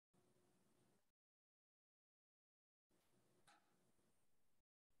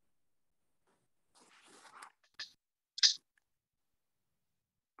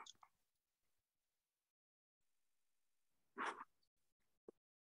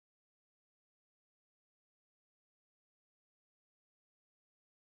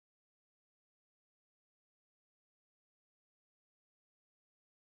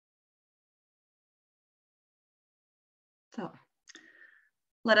So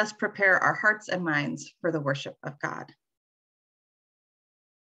let us prepare our hearts and minds for the worship of God.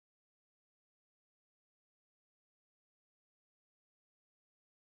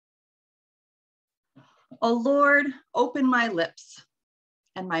 O Lord, open my lips,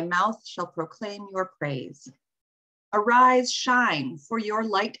 and my mouth shall proclaim your praise. Arise, shine, for your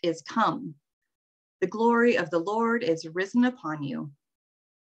light is come. The glory of the Lord is risen upon you.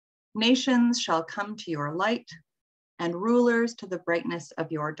 Nations shall come to your light, and rulers to the brightness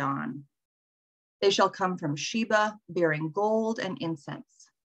of your dawn. They shall come from Sheba, bearing gold and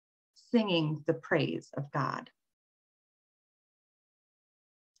incense, singing the praise of God.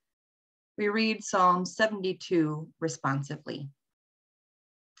 We read Psalm 72 responsively.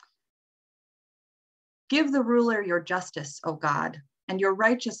 Give the ruler your justice, O God, and your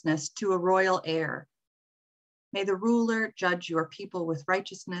righteousness to a royal heir. May the ruler judge your people with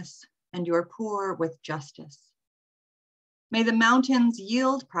righteousness and your poor with justice. May the mountains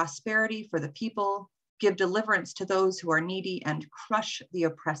yield prosperity for the people, give deliverance to those who are needy, and crush the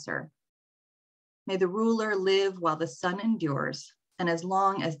oppressor. May the ruler live while the sun endures, and as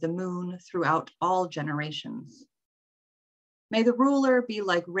long as the moon throughout all generations. May the ruler be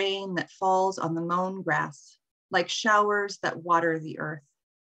like rain that falls on the mown grass, like showers that water the earth.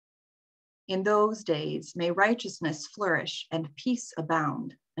 In those days, may righteousness flourish and peace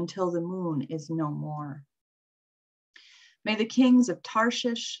abound until the moon is no more. May the kings of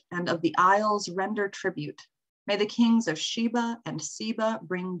Tarshish and of the isles render tribute. May the kings of Sheba and Seba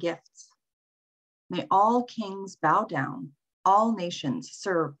bring gifts. May all kings bow down, all nations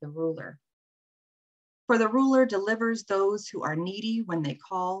serve the ruler. For the ruler delivers those who are needy when they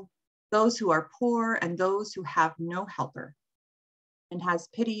call, those who are poor and those who have no helper, and has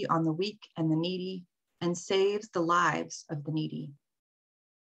pity on the weak and the needy, and saves the lives of the needy.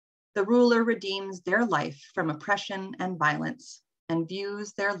 The ruler redeems their life from oppression and violence, and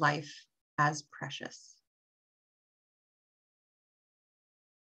views their life as precious.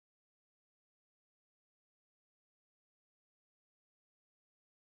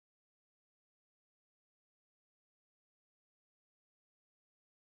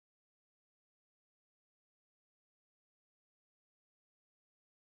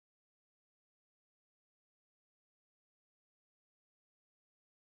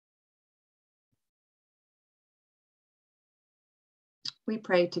 We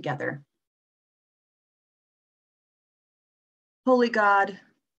pray together. Holy God,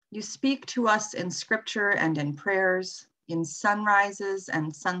 you speak to us in scripture and in prayers, in sunrises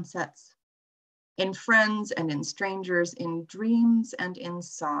and sunsets, in friends and in strangers, in dreams and in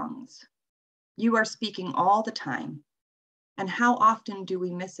songs. You are speaking all the time, and how often do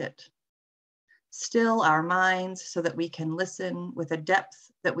we miss it? Still our minds so that we can listen with a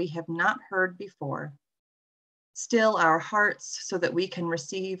depth that we have not heard before. Still our hearts so that we can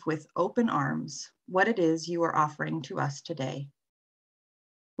receive with open arms what it is you are offering to us today.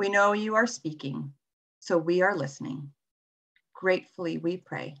 We know you are speaking, so we are listening. Gratefully we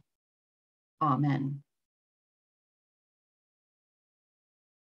pray. Amen.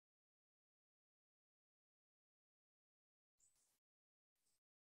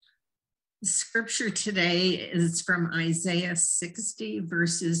 The scripture today is from Isaiah 60,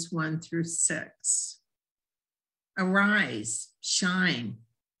 verses 1 through 6. Arise, shine,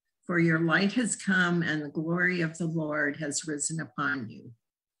 for your light has come and the glory of the Lord has risen upon you.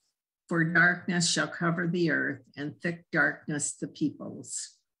 For darkness shall cover the earth and thick darkness the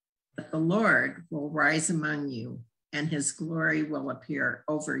peoples. But the Lord will rise among you and his glory will appear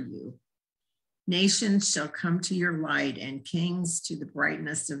over you. Nations shall come to your light and kings to the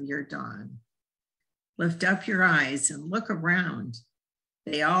brightness of your dawn. Lift up your eyes and look around.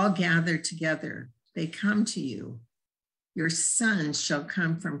 They all gather together. They come to you. Your sons shall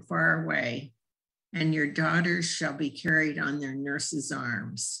come from far away, and your daughters shall be carried on their nurses'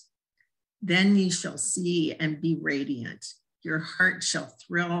 arms. Then you shall see and be radiant. Your heart shall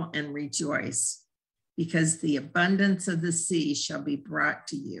thrill and rejoice, because the abundance of the sea shall be brought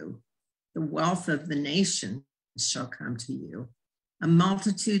to you. The wealth of the nations shall come to you. A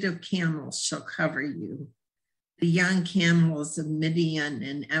multitude of camels shall cover you. The young camels of Midian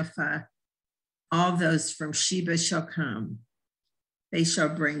and Ephah, all those from Sheba shall come. They shall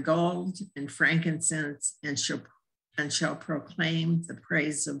bring gold and frankincense and shall proclaim the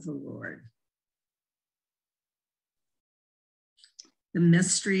praise of the Lord. The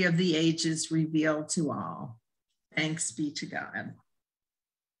mystery of the ages revealed to all. Thanks be to God.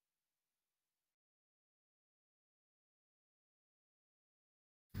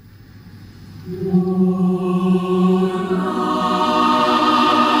 Lord,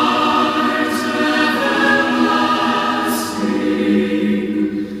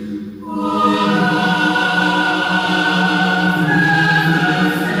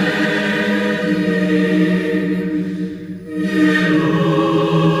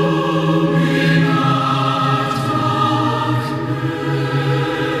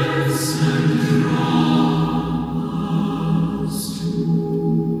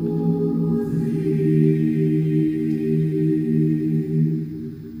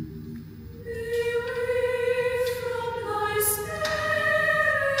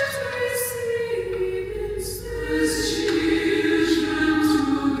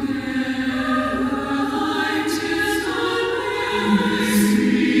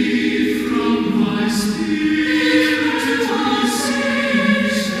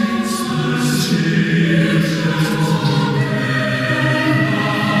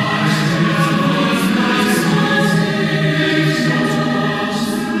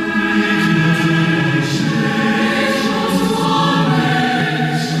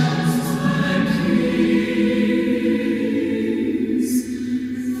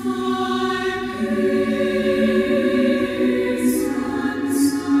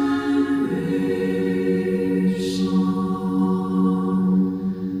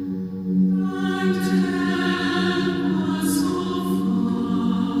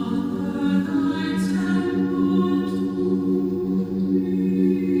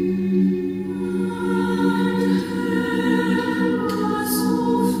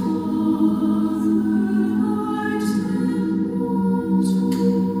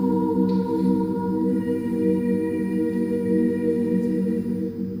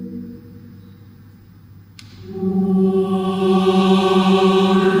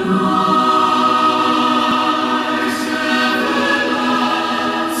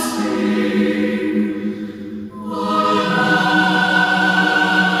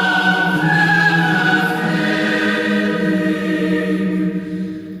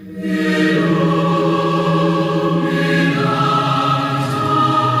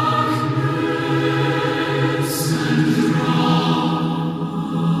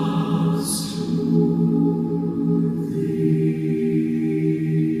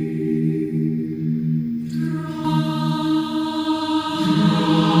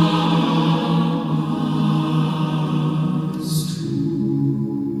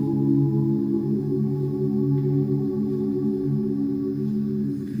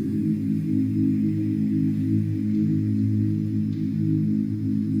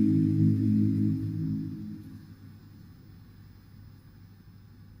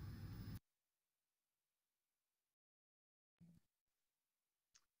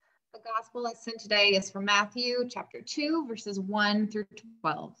 The gospel lesson today is from Matthew chapter 2, verses 1 through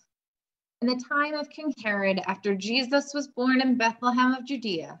 12. In the time of King Herod, after Jesus was born in Bethlehem of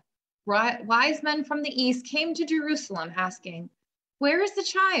Judea, wise men from the east came to Jerusalem asking, "Where is the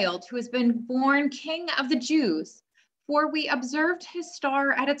child who has been born King of the Jews? For we observed his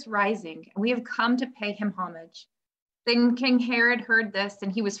star at its rising, and we have come to pay him homage." Then King Herod heard this,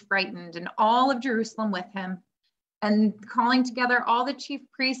 and he was frightened, and all of Jerusalem with him. And calling together all the chief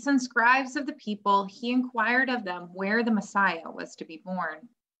priests and scribes of the people, he inquired of them where the Messiah was to be born.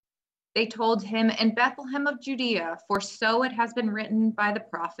 They told him, "In Bethlehem of Judea, for so it has been written by the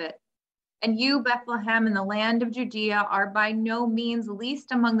prophet. And you, Bethlehem, in the land of Judea, are by no means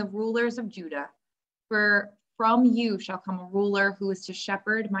least among the rulers of Judah, for from you shall come a ruler who is to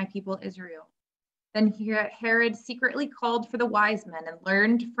shepherd my people Israel." Then Herod secretly called for the wise men and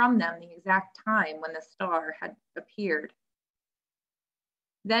learned from them the exact time when the star had appeared.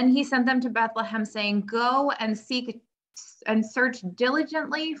 Then he sent them to Bethlehem, saying, "Go and seek and search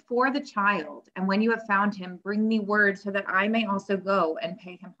diligently for the child. And when you have found him, bring me word so that I may also go and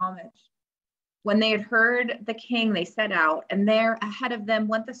pay him homage." When they had heard the king, they set out, and there ahead of them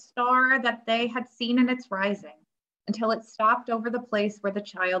went the star that they had seen in its rising, until it stopped over the place where the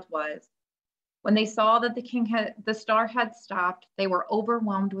child was. When they saw that the star had stopped, they were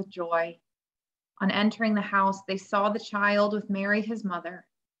overwhelmed with joy. On entering the house, they saw the child with Mary, his mother,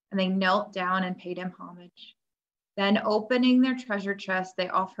 and they knelt down and paid him homage. Then, opening their treasure chest, they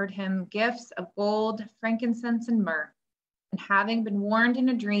offered him gifts of gold, frankincense, and myrrh. And having been warned in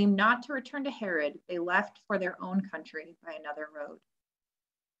a dream not to return to Herod, they left for their own country by another road.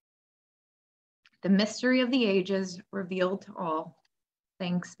 The mystery of the ages revealed to all.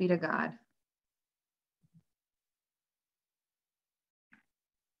 Thanks be to God.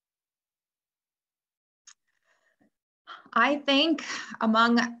 I think,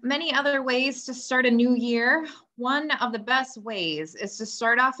 among many other ways to start a new year, one of the best ways is to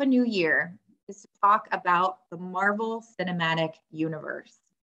start off a new year is to talk about the Marvel Cinematic Universe.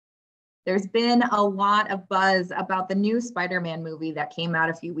 There's been a lot of buzz about the new Spider-Man movie that came out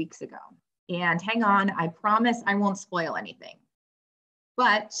a few weeks ago. And hang on, I promise I won't spoil anything.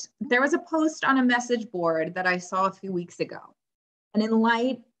 But there was a post on a message board that I saw a few weeks ago. And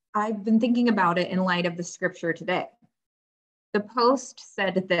I've been thinking about it in light of the scripture today. The post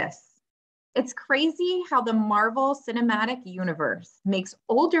said this: "It's crazy how the Marvel Cinematic Universe makes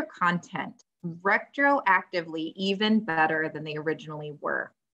older content retroactively even better than they originally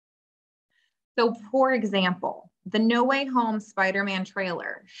were." So, for example, the No Way Home Spider-Man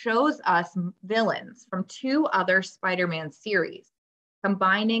trailer shows us villains from two other Spider-Man series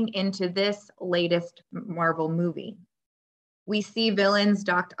combining into this latest Marvel movie. We see villains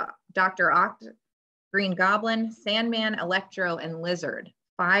Dr. Oct, Green Goblin, Sandman, Electro, and Lizard,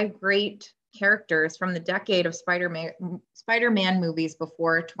 5 great characters from the decade of Spider-Man movies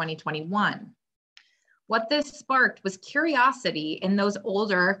before 2021. What this sparked was curiosity in those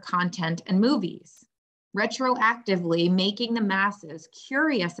older content and movies, retroactively making the masses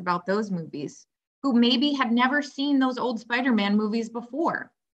curious about those movies who maybe had never seen those old Spider-Man movies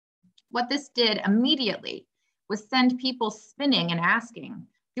before. What this did immediately was send people spinning and asking,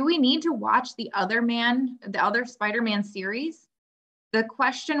 do we need to watch the other Spider-Man series? The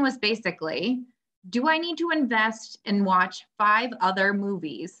question was basically, do I need to invest and watch 5 other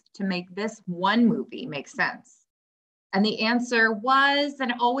movies to make this one movie make sense? And the answer was,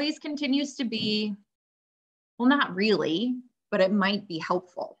 and always continues to be, well, not really, but it might be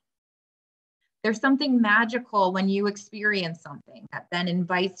helpful. There's something magical when you experience something that then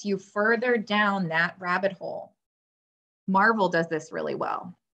invites you further down that rabbit hole. Marvel does this really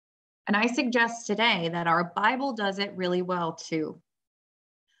well. And I suggest today that our Bible does it really well too.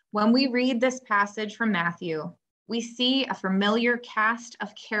 When we read this passage from Matthew, we see a familiar cast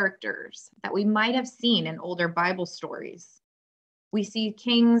of characters that we might have seen in older Bible stories. We see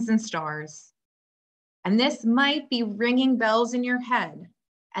kings and stars. And this might be ringing bells in your head,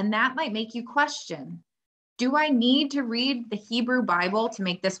 and that might make you question, do I need to read the Hebrew Bible to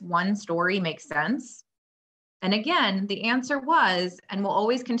make this one story make sense? And again, the answer was, and will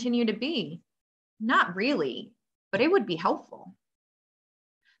always continue to be, not really, but it would be helpful.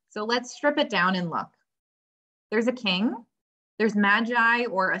 So let's strip it down and look. There's a king, there's magi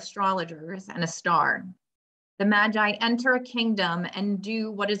or astrologers, and a star. The magi enter a kingdom and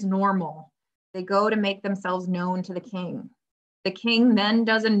do what is normal. They go to make themselves known to the king. The king then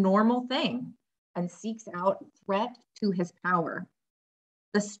does a normal thing and seeks out threat to his power.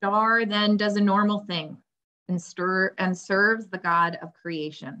 The star then does a normal thing and serves the God of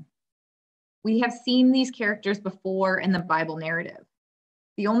creation. We have seen these characters before in the Bible narrative.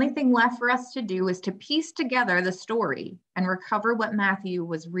 The only thing left for us to do is to piece together the story and recover what Matthew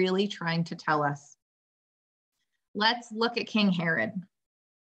was really trying to tell us. Let's look at King Herod.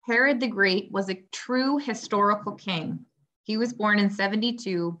 Herod the Great was a true historical king. He was born in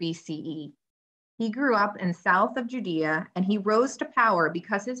 72 BCE. He grew up in south of Judea, and he rose to power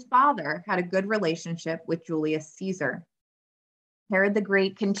because his father had a good relationship with Julius Caesar. Herod the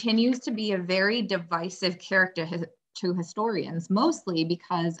Great continues to be a very divisive character to historians, mostly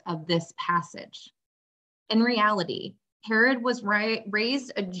because of this passage. In reality, Herod was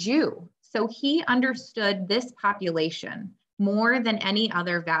raised a Jew, so he understood this population more than any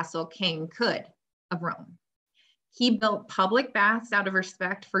other vassal king could of Rome. He built public baths out of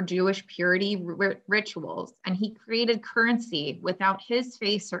respect for Jewish purity rituals, and he created currency without his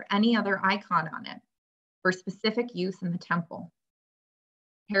face or any other icon on it for specific use in the temple.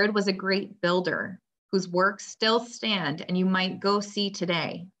 Herod was a great builder whose works still stand and you might go see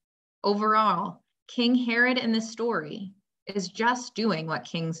today. Overall, King Herod in this story is just doing what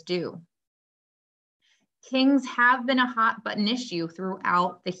kings do. Kings have been a hot button issue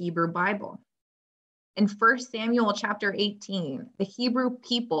throughout the Hebrew Bible. In 1 Samuel chapter 18, the Hebrew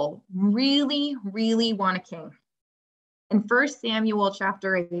people really want a king. In 1 Samuel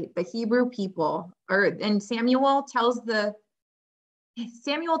chapter 8, the Hebrew people, Samuel tells the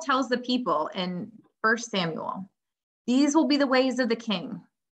people in 1 Samuel, these will be the ways of the king.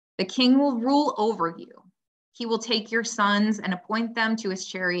 The king will rule over you. He will take your sons and appoint them to his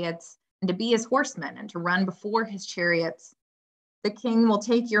chariots and to be his horsemen and to run before his chariots. The king will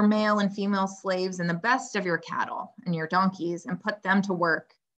take your male and female slaves and the best of your cattle and your donkeys and put them to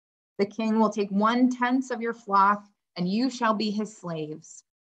work. The king will take 1/10 of your flock and you shall be his slaves.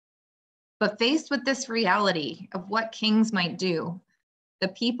 But faced with this reality of what kings might do, the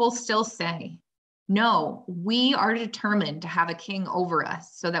people still say, no, we are determined to have a king over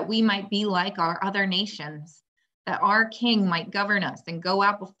us so that we might be like our other nations, that our king might govern us and go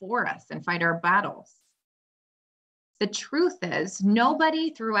out before us and fight our battles. The truth is, nobody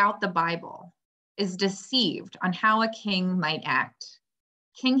throughout the Bible is deceived on how a king might act.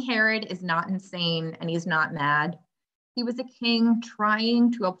 King Herod is not insane and he's not mad. He was a king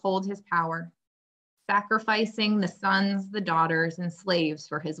trying to uphold his power, sacrificing the sons, the daughters, and slaves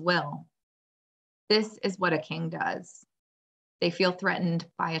for his will. This is what a king does. They feel threatened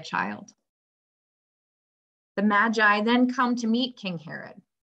by a child. The Magi then come to meet King Herod.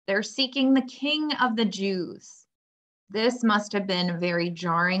 They're seeking the king of the Jews. This must have been very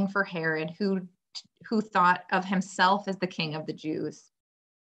jarring for Herod, who thought of himself as the king of the Jews.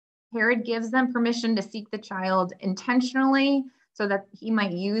 Herod gives them permission to seek the child intentionally so that he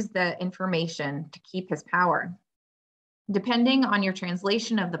might use the information to keep his power. Depending on your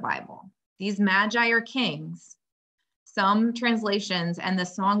translation of the Bible, these Magi are kings. Some translations and the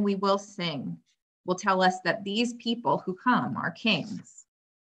song we will sing will tell us that these people who come are kings.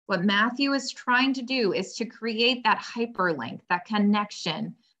 What Matthew is trying to do is to create that hyperlink, that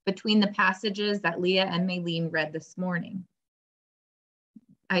connection between the passages that Leah and Maylene read this morning.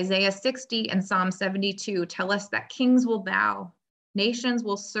 Isaiah 60 and Psalm 72 tell us that kings will bow, nations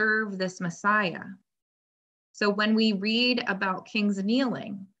will serve this Messiah. So when we read about kings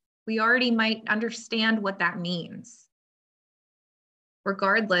kneeling, we already might understand what that means.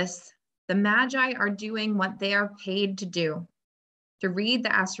 Regardless, the Magi are doing what they are paid to do, to read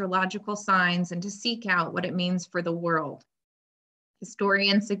the astrological signs and to seek out what it means for the world.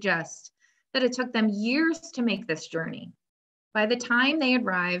 Historians suggest that it took them years to make this journey. By the time they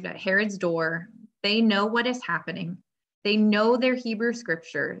arrived at Herod's door, they know what is happening. They know their Hebrew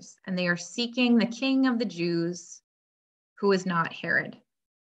scriptures, and they are seeking the king of the Jews, who is not Herod.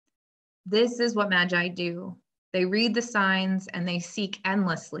 This is what Magi do. They read the signs and they seek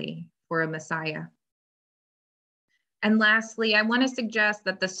endlessly for a Messiah. And lastly, I want to suggest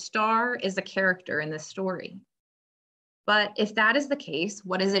that the star is a character in this story. But if that is the case,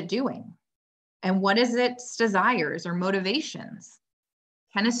 what is it doing? And what is its desires or motivations?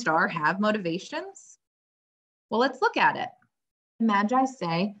 Can a star have motivations? Well, let's look at it. The Magi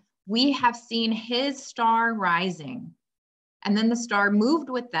say, we have seen his star rising. And then the star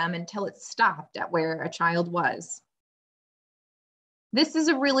moved with them until it stopped at where a child was. This is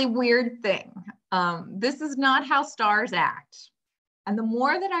a really weird thing. This is not how stars act. And the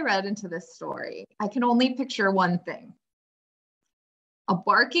more that I read into this story, I can only picture one thing. A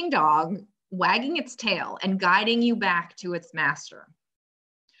barking dog wagging its tail and guiding you back to its master.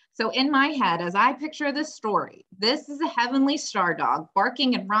 So in my head, as I picture this story, this is a heavenly star dog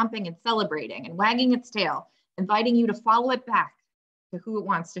barking and romping and celebrating and wagging its tail, inviting you to follow it back to who it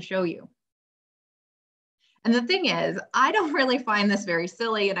wants to show you. And the thing is, I don't really find this very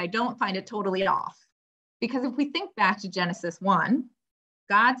silly, and I don't find it totally off. Because if we think back to Genesis 1,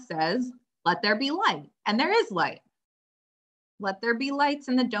 God says, let there be light, and there is light. Let there be lights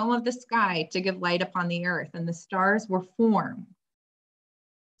in the dome of the sky to give light upon the earth, and the stars were formed.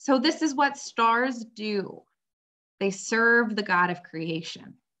 So this is what stars do. They serve the God of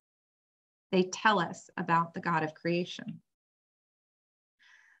creation. They tell us about the God of creation.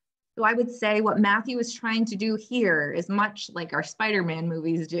 So I would say what Matthew is trying to do here is much like our Spider-Man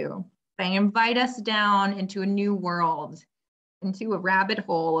movies do. They invite us down into a new world, into a rabbit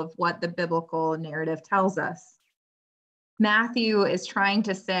hole of what the biblical narrative tells us. Matthew is trying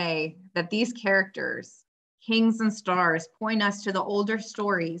to say that these characters, kings and stars, point us to the older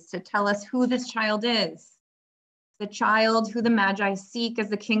stories to tell us who this child is. The child who the Magi seek as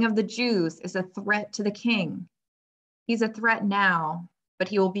the King of the Jews is a threat to the king. He's a threat now, but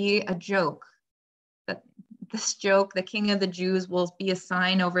he will be a joke. But this joke, the King of the Jews, will be a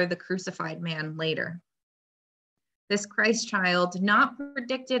sign over the crucified man later. This Christ child, not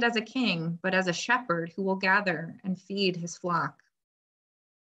predicted as a king, but as a shepherd who will gather and feed his flock.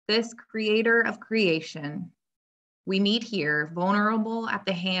 This creator of creation, we meet here, vulnerable at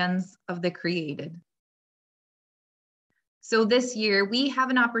the hands of the created. So this year, we have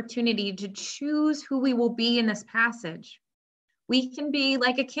an opportunity to choose who we will be in this passage. We can be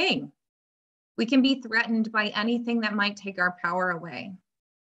like a king. We can be threatened by anything that might take our power away,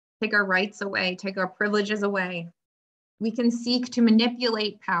 take our rights away, take our privileges away. We can seek to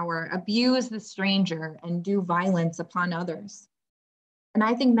manipulate power, abuse the stranger, and do violence upon others. And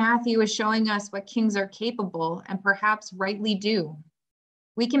I think Matthew is showing us what kings are capable and perhaps rightly do.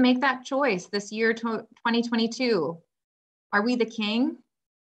 We can make that choice this year, 2022. Are we the king?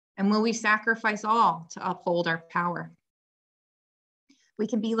 And will we sacrifice all to uphold our power? We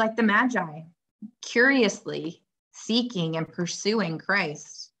can be like the Magi, curiously seeking and pursuing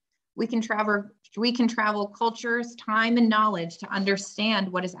Christ. We can travel cultures, time, and knowledge to understand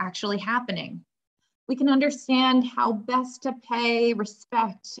what is actually happening. We can understand how best to pay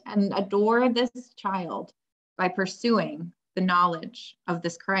respect and adore this child by pursuing the knowledge of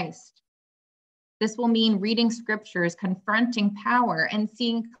this Christ. This will mean reading scriptures, confronting power, and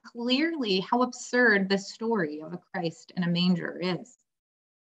seeing clearly how absurd the story of a Christ in a manger is.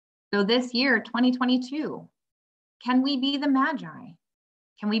 So this year, 2022, can we be the Magi?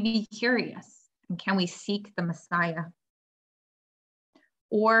 Can we be curious? And can we seek the Messiah?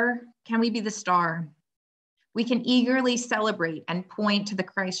 Or can we be the star? We can eagerly celebrate and point to the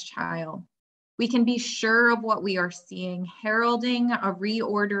Christ child. We can be sure of what we are seeing, heralding a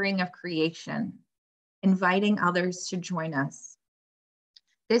reordering of creation, inviting others to join us.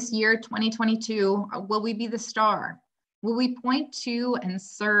 This year, 2022, will we be the star? Will we point to and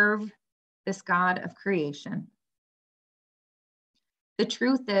serve this God of creation? The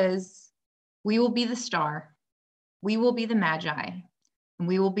truth is, we will be the star, we will be the Magi, and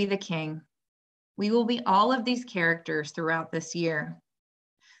we will be the king. We will be all of these characters throughout this year.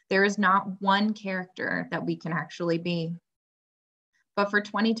 There is not one character that we can actually be. But for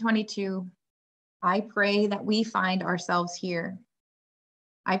 2022, I pray that we find ourselves here.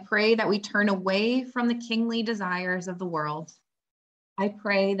 I pray that we turn away from the kingly desires of the world. I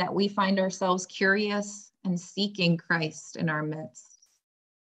pray that we find ourselves curious and seeking Christ in our midst.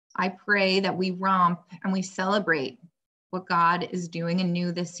 I pray that we romp and we celebrate what God is doing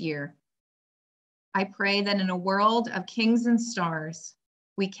anew this year. I pray that in a world of kings and stars,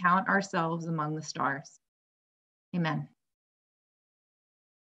 we count ourselves among the stars. Amen.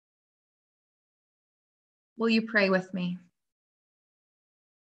 Will you pray with me?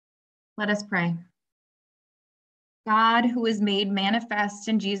 Let us pray. God, who is made manifest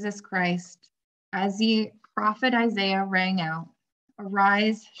in Jesus Christ, as the prophet Isaiah rang out,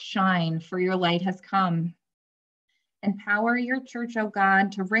 arise, shine, for your light has come. Empower your church, O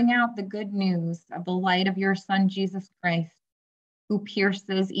God, to ring out the good news of the light of your Son, Jesus Christ, who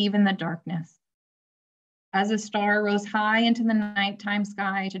pierces even the darkness. As a star rose high into the nighttime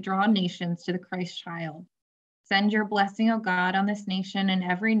sky to draw nations to the Christ child, send your blessing, O God, on this nation and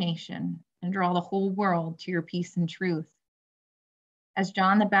every nation, and draw the whole world to your peace and truth. As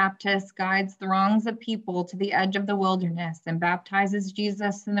John the Baptist guides throngs of people to the edge of the wilderness and baptizes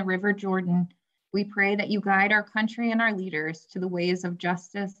Jesus in the river Jordan, we pray that you guide our country and our leaders to the ways of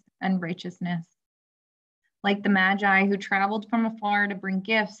justice and righteousness. Like the Magi who traveled from afar to bring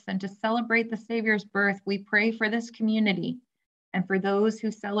gifts and to celebrate the Savior's birth, we pray for this community and for those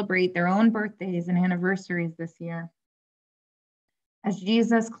who celebrate their own birthdays and anniversaries this year. As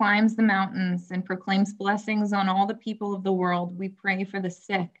Jesus climbs the mountains and proclaims blessings on all the people of the world, we pray for the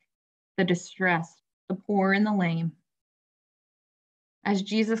sick, the distressed, the poor and the lame. As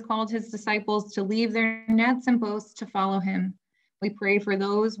Jesus called his disciples to leave their nets and boats to follow him, we pray for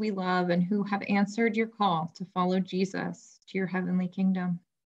those we love and who have answered your call to follow Jesus to your heavenly kingdom.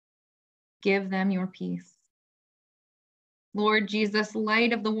 Give them your peace. Lord Jesus,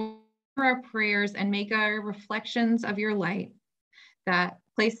 light of the world, hear our prayers and make our reflections of your light, that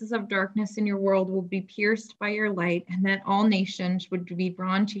places of darkness in your world will be pierced by your light, and that all nations would be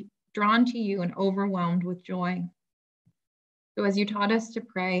drawn to you and overwhelmed with joy. So as you taught us to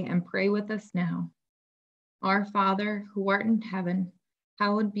pray, and pray with us now. Our Father, who art in heaven,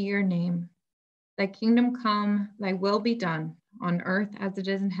 hallowed be your name. Thy kingdom come, thy will be done, on earth as it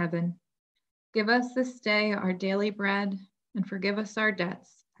is in heaven. Give us this day our daily bread, and forgive us our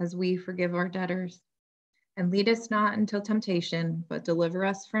debts, as we forgive our debtors. And lead us not into temptation, but deliver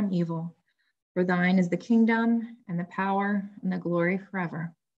us from evil. For thine is the kingdom, and the power, and the glory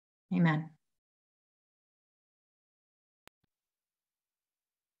forever. Amen.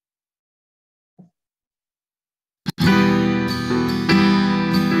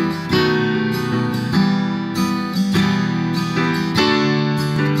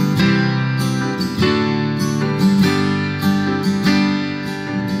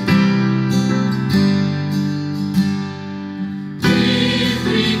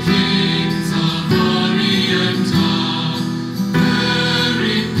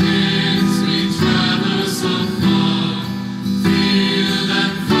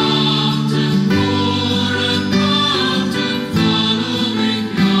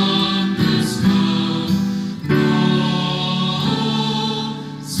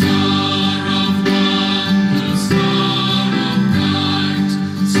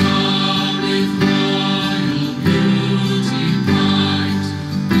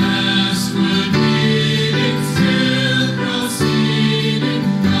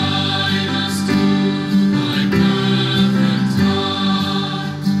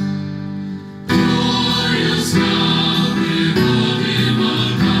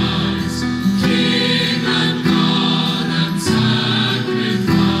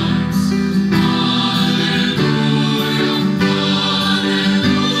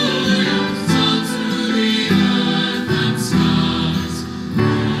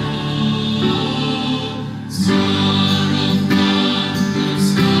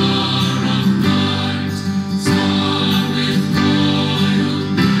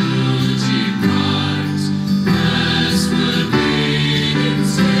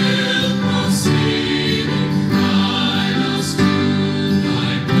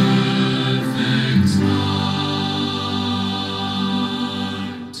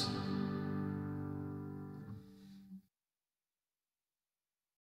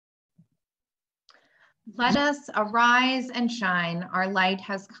 Let us arise and shine. Our light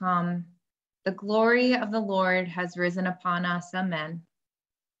has come. The glory of the Lord has risen upon us. Amen.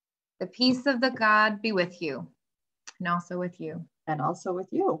 The peace of the God be with you, and also with you. And also with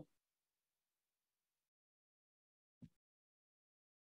you.